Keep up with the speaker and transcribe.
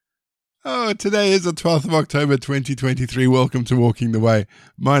Oh, today is the 12th of October, 2023. Welcome to Walking the Way.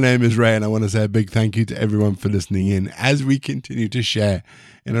 My name is Ray, and I want to say a big thank you to everyone for listening in as we continue to share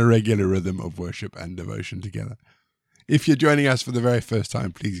in a regular rhythm of worship and devotion together. If you're joining us for the very first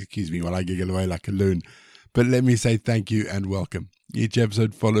time, please excuse me while I giggle away like a loon. But let me say thank you and welcome. Each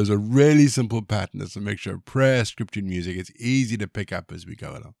episode follows a really simple pattern that's a mixture of prayer, scripture, and music. It's easy to pick up as we go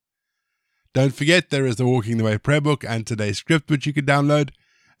along. Don't forget, there is the Walking the Way prayer book and today's script, which you can download.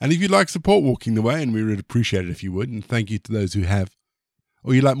 And if you'd like support Walking the Way, and we would appreciate it if you would, and thank you to those who have,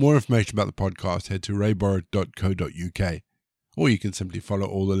 or you'd like more information about the podcast, head to rayborrett.co.uk, or you can simply follow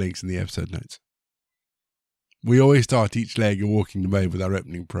all the links in the episode notes. We always start each leg of Walking the Way with our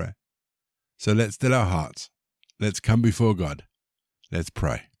opening prayer. So let's still our hearts. Let's come before God. Let's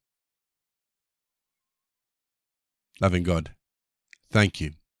pray. Loving God, thank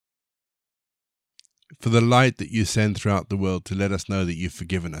you for the light that you send throughout the world to let us know that you've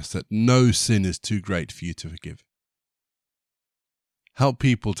forgiven us, that no sin is too great for you to forgive. Help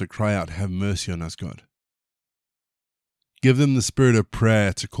people to cry out, have mercy on us, God. Give them the spirit of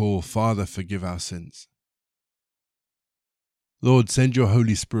prayer to call, Father, forgive our sins. Lord, send your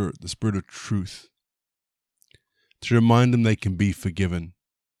Holy Spirit, the Spirit of truth, to remind them they can be forgiven,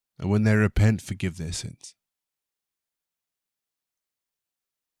 and when they repent, forgive their sins.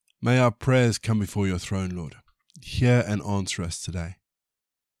 May our prayers come before your throne, Lord. Hear and answer us today.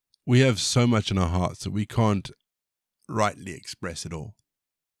 We have so much in our hearts that we can't rightly express it all.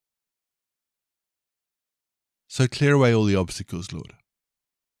 So clear away all the obstacles, Lord.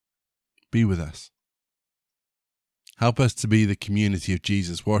 Be with us. Help us to be the community of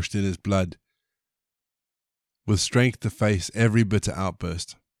Jesus, washed in his blood, with strength to face every bitter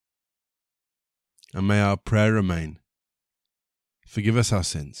outburst. And may our prayer remain, forgive us our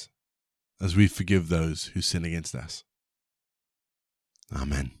sins, as we forgive those who sin against us.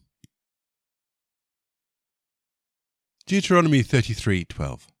 Amen. Deuteronomy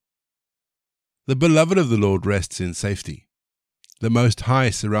 33:12. The beloved of the Lord rests in safety. The Most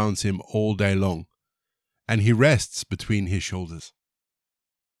High surrounds him all day long, and he rests between his shoulders.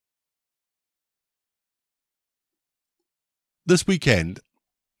 This weekend,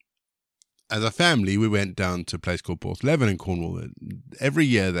 as a family, we went down to a place called Porthleven in Cornwall. Every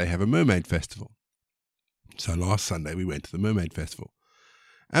year they have a mermaid festival. So last Sunday we went to the mermaid festival.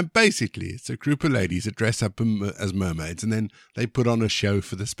 And basically it's a group of ladies that dress up as mermaids, and then they put on a show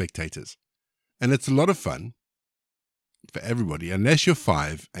for the spectators. And it's a lot of fun for everybody, unless you're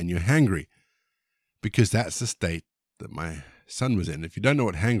 5 and you're hangry, because that's the state that my son was in. If you don't know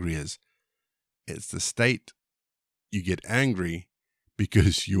what hangry is, it's the state you get angry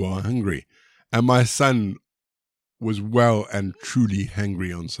because you are hungry. And my son was well and truly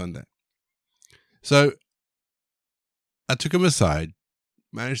hangry on Sunday. So I took him aside,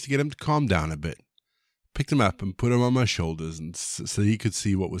 managed to get him to calm down a bit, picked him up and put him on my shoulders and so he could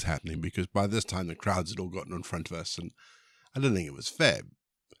see what was happening, because by this time the crowds had all gotten in front of us and I didn't think it was fair.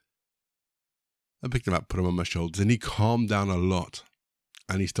 I picked him up, put him on my shoulders, and he calmed down a lot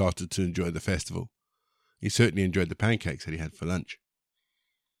and he started to enjoy the festival. He certainly enjoyed the pancakes that he had for lunch.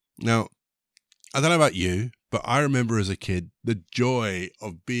 Now, I don't know about you, but I remember as a kid the joy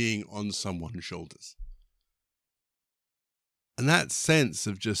of being on someone's shoulders. And that sense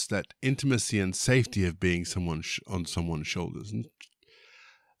of just that intimacy and safety of being on someone's shoulders. And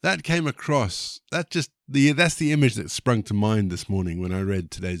that came across, that's the image that sprung to mind this morning when I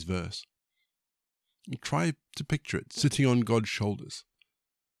read today's verse. And try to picture it, sitting on God's shoulders.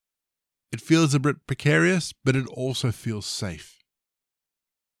 It feels a bit precarious, but it also feels safe.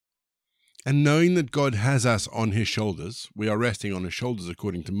 And knowing that God has us on his shoulders, we are resting on his shoulders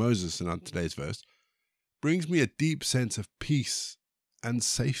according to Moses in our today's verse, brings me a deep sense of peace and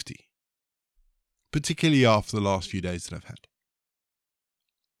safety, particularly after the last few days that I've had.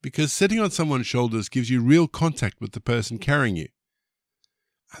 Because sitting on someone's shoulders gives you real contact with the person carrying you.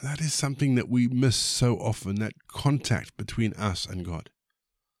 And that is something that we miss so often, that contact between us and God.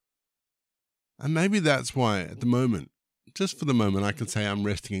 And maybe that's why at the moment, just for the moment, I can say I'm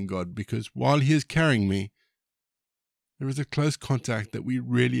resting in God, because while he is carrying me, there is a close contact that we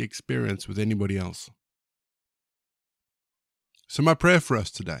really experience with anybody else. So my prayer for us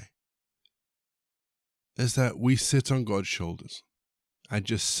today is that we sit on God's shoulders and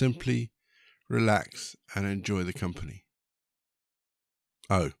just simply relax and enjoy the company.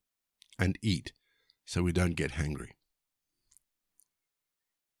 Oh, and eat so we don't get hangry.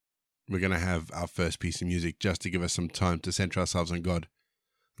 We're going to have our first piece of music just to give us some time to center ourselves on God.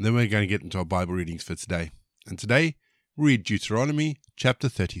 And then we're going to get into our Bible readings for today. And today, we read Deuteronomy chapter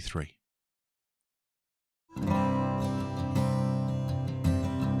 33.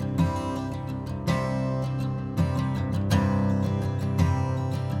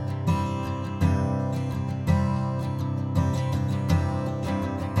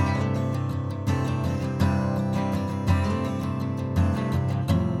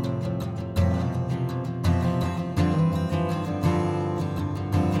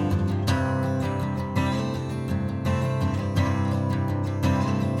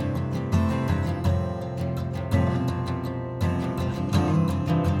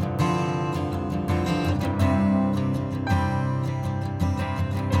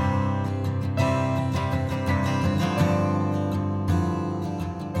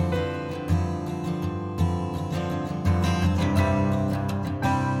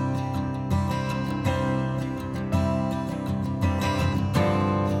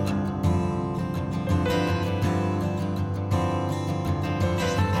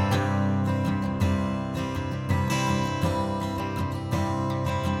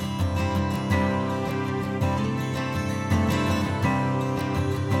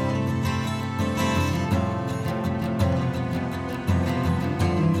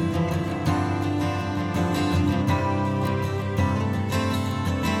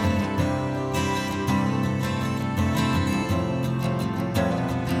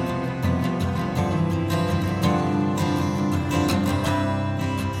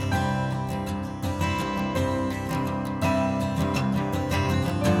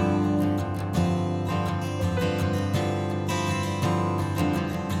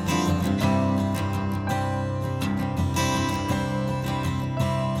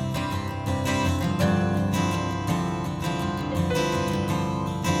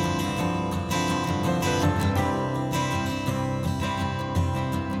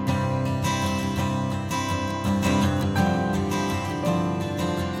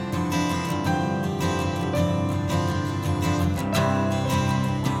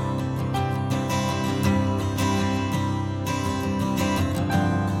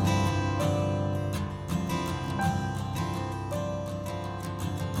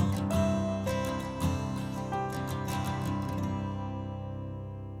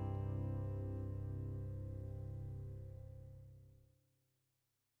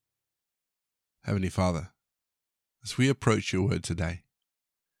 Heavenly Father, as we approach your word today,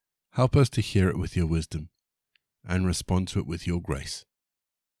 help us to hear it with your wisdom and respond to it with your grace.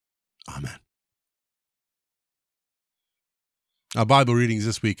 Amen. Our Bible readings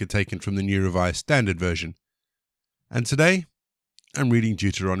this week are taken from the New Revised Standard Version, and today I'm reading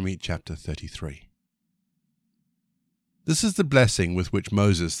Deuteronomy chapter 33. This is the blessing with which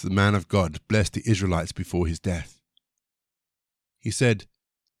Moses, the man of God, blessed the Israelites before his death. He said,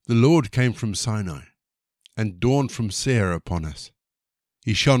 "The Lord came from Sinai, and dawned from Seir upon us.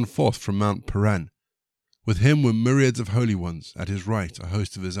 He shone forth from Mount Paran. With him were myriads of holy ones, at his right a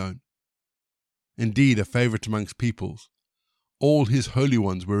host of his own. Indeed, a favourite amongst peoples. All his holy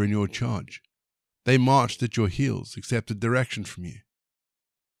ones were in your charge. They marched at your heels, accepted direction from you.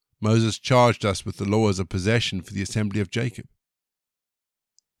 Moses charged us with the law as a possession for the assembly of Jacob.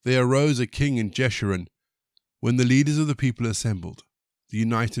 There arose a king in Jeshurun when the leaders of the people assembled, the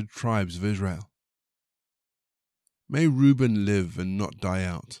united tribes of Israel. May Reuben live and not die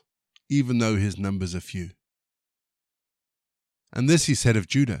out, even though his numbers are few." And this he said of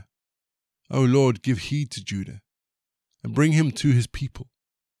Judah, "O Lord, give heed to Judah, and bring him to his people.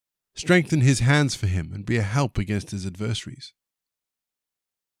 Strengthen his hands for him, and be a help against his adversaries."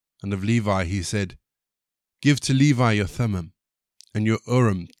 And of Levi he said, "Give to Levi your Thummim, and your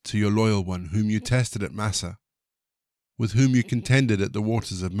Urim to your loyal one, whom you tested at Massah, with whom you contended at the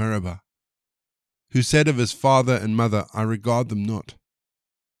waters of Meribah, who said of his father and mother, 'I regard them not.'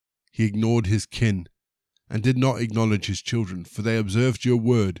 He ignored his kin, and did not acknowledge his children, for they observed your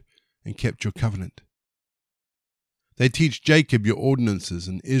word and kept your covenant. They teach Jacob your ordinances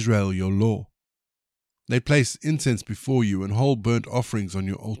and Israel your law. They place incense before you and whole burnt offerings on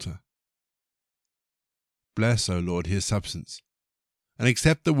your altar. Bless, O Lord, his substance, and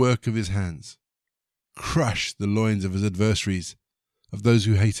accept the work of his hands. Crush the loins of his adversaries, of those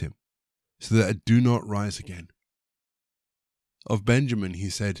who hate him, so that it do not rise again." Of Benjamin he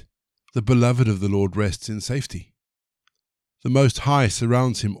said, "The beloved of the Lord rests in safety. The Most High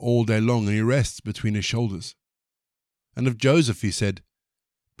surrounds him all day long, and he rests between his shoulders." And of Joseph he said,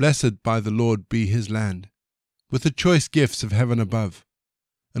 "Blessed by the Lord be his land, with the choice gifts of heaven above,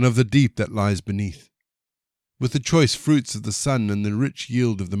 and of the deep that lies beneath, with the choice fruits of the sun and the rich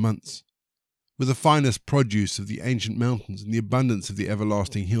yield of the months, with the finest produce of the ancient mountains and the abundance of the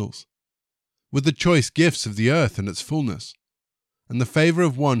everlasting hills, with the choice gifts of the earth and its fullness, and the favour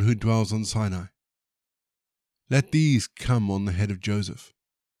of one who dwells on Sinai. Let these come on the head of Joseph,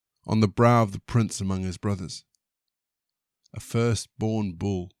 on the brow of the prince among his brothers. A firstborn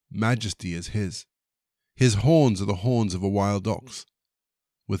bull, majesty is his. His horns are the horns of a wild ox.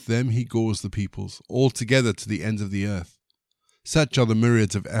 With them he gores the peoples, all together to the ends of the earth. Such are the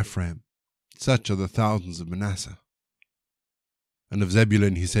myriads of Ephraim, such are the thousands of Manasseh." And of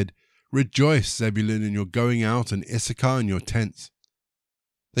Zebulun he said, "Rejoice, Zebulun, in your going out, and Issachar in your tents.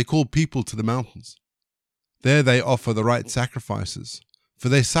 They call people to the mountains. There they offer the right sacrifices, for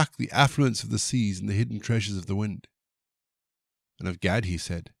they suck the affluence of the seas and the hidden treasures of the wind." And of Gad he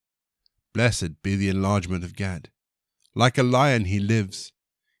said, "Blessed be the enlargement of Gad. Like a lion he lives.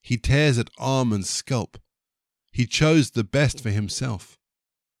 He tears at arm and scalp. He chose the best for himself.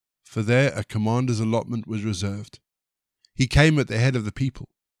 For there a commander's allotment was reserved. He came at the head of the people.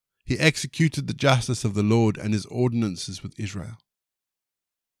 He executed the justice of the Lord and his ordinances with Israel."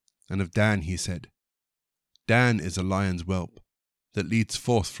 And of Dan he said, "Dan is a lion's whelp that leads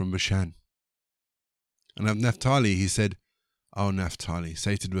forth from Bashan." And of Naphtali he said, "O Naphtali,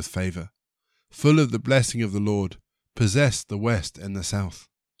 sated with favour, full of the blessing of the Lord, possess the west and the south."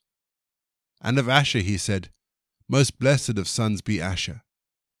 And of Asher he said, "Most blessed of sons be Asher.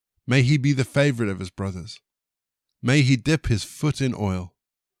 May he be the favourite of his brothers. May he dip his foot in oil.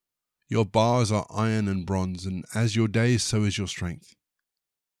 Your bars are iron and bronze, and as your days so is your strength.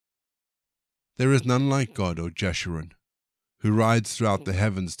 There is none like God, O Jeshurun, who rides throughout the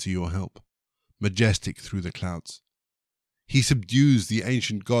heavens to your help, majestic through the clouds. He subdues the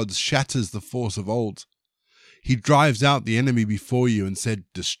ancient gods, shatters the force of old. He drives out the enemy before you and said,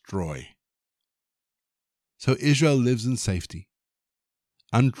 'Destroy.' So Israel lives in safety.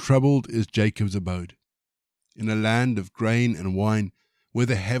 Untroubled is Jacob's abode, in a land of grain and wine, where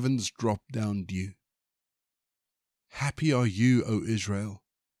the heavens drop down dew. Happy are you, O Israel.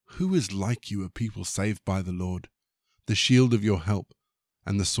 Who is like you, a people saved by the Lord, the shield of your help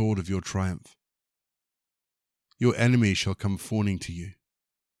and the sword of your triumph? Your enemies shall come fawning to you,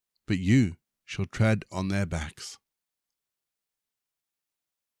 but you shall tread on their backs."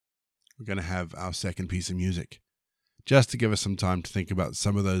 We're going to have our second piece of music, just to give us some time to think about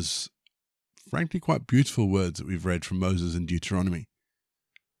some of those, frankly, quite beautiful words that we've read from Moses in Deuteronomy.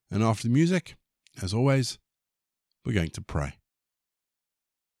 And after the music, As always, we're going to pray.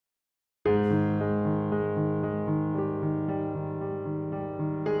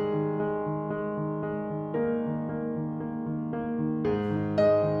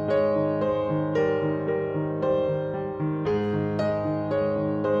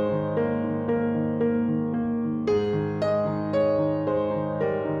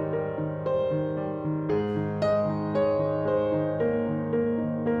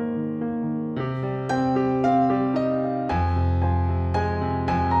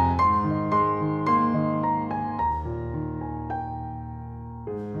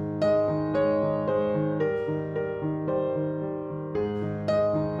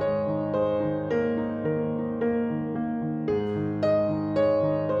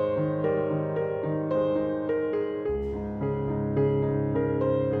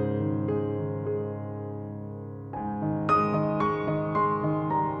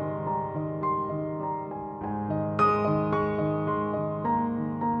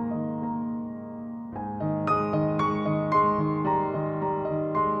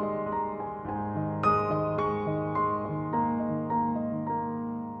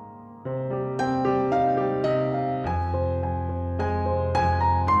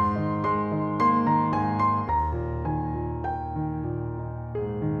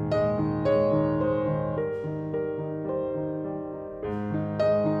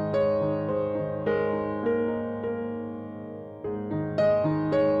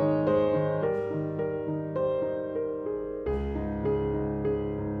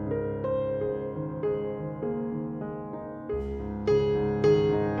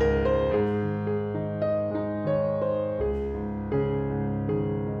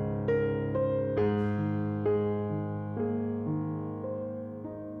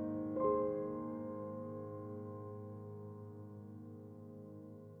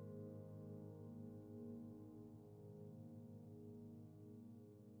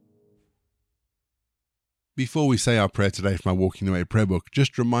 Before we say our prayer today from our Walking the Way prayer book,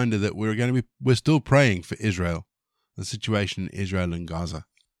 just a reminder that we're still praying for Israel, the situation in Israel and Gaza.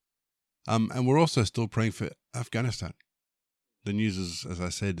 And we're also still praying for Afghanistan. The news, as I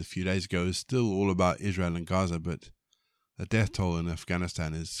said a few days ago, is still all about Israel and Gaza, but the death toll in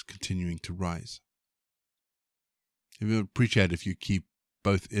Afghanistan is continuing to rise. We would appreciate if you keep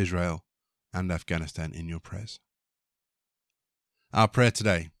both Israel and Afghanistan in your prayers. Our prayer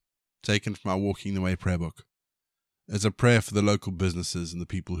today, taken from our Walking the Way prayer book, is a prayer for the local businesses and the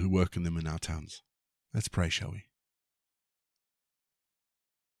people who work in them in our towns. Let's pray, shall we?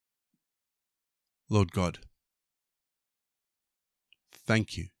 Lord God,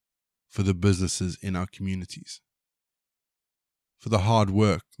 thank you for the businesses in our communities, for the hard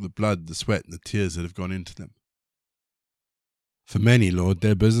work, the blood, the sweat, and the tears that have gone into them. For many, Lord,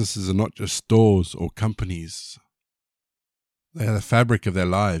 their businesses are not just stores or companies. They are the fabric of their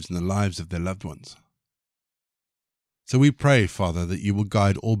lives and the lives of their loved ones. So we pray, Father, that you will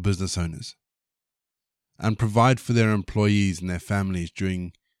guide all business owners and provide for their employees and their families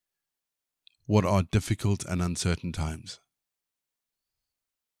during what are difficult and uncertain times.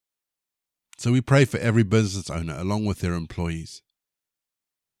 So we pray for every business owner along with their employees,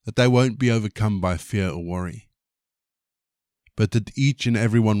 that they won't be overcome by fear or worry, but that each and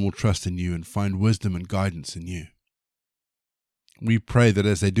every one will trust in you and find wisdom and guidance in you. We pray that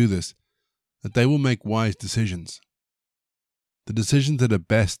as they do this, that they will make wise decisions, the decisions that are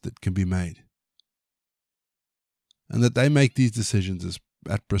best that can be made, and that they make these decisions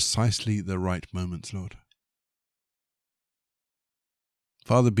at precisely the right moments, Lord.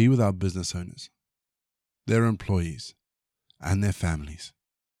 Father, be with our business owners, their employees, and their families.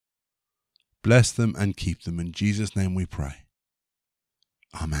 Bless them and keep them. In Jesus' name we pray.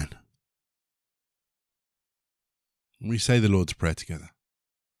 Amen. We say the Lord's Prayer together.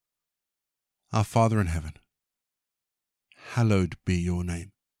 Our Father in heaven, hallowed be your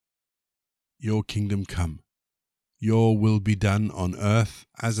name. Your kingdom come. Your will be done on earth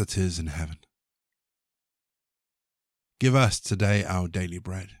as it is in heaven. Give us today our daily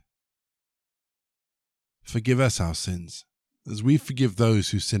bread. Forgive us our sins, as we forgive those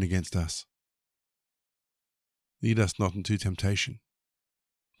who sin against us. Lead us not into temptation,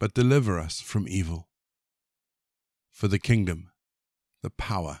 but deliver us from evil. For the kingdom, the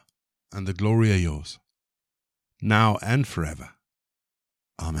power, and the glory are yours, now and forever.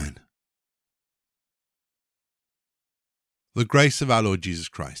 Amen. The grace of our Lord Jesus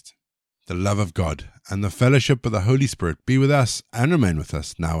Christ, the love of God, and the fellowship of the Holy Spirit be with us and remain with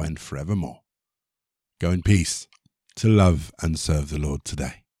us now and forevermore. Go in peace to love and serve the Lord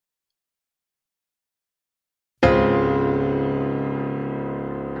today.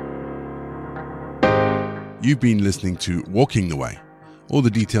 You've been listening to Walking the Way. All the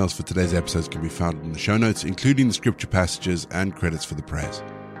details for today's episodes can be found in the show notes, including the scripture passages and credits for the prayers.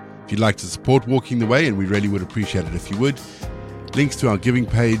 If you'd like to support Walking the Way, and we really would appreciate it if you would, links to our giving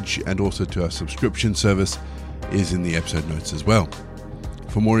page and also to our subscription service is in the episode notes as well.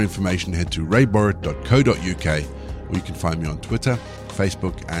 For more information, head to rayborrett.co.uk, or you can find me on Twitter,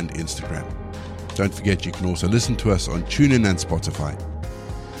 Facebook and Instagram. Don't forget you can also listen to us on TuneIn and Spotify.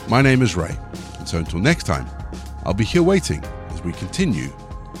 My name is Ray, and so until next time, I'll be here waiting as we continue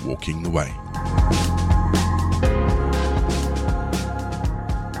walking the way.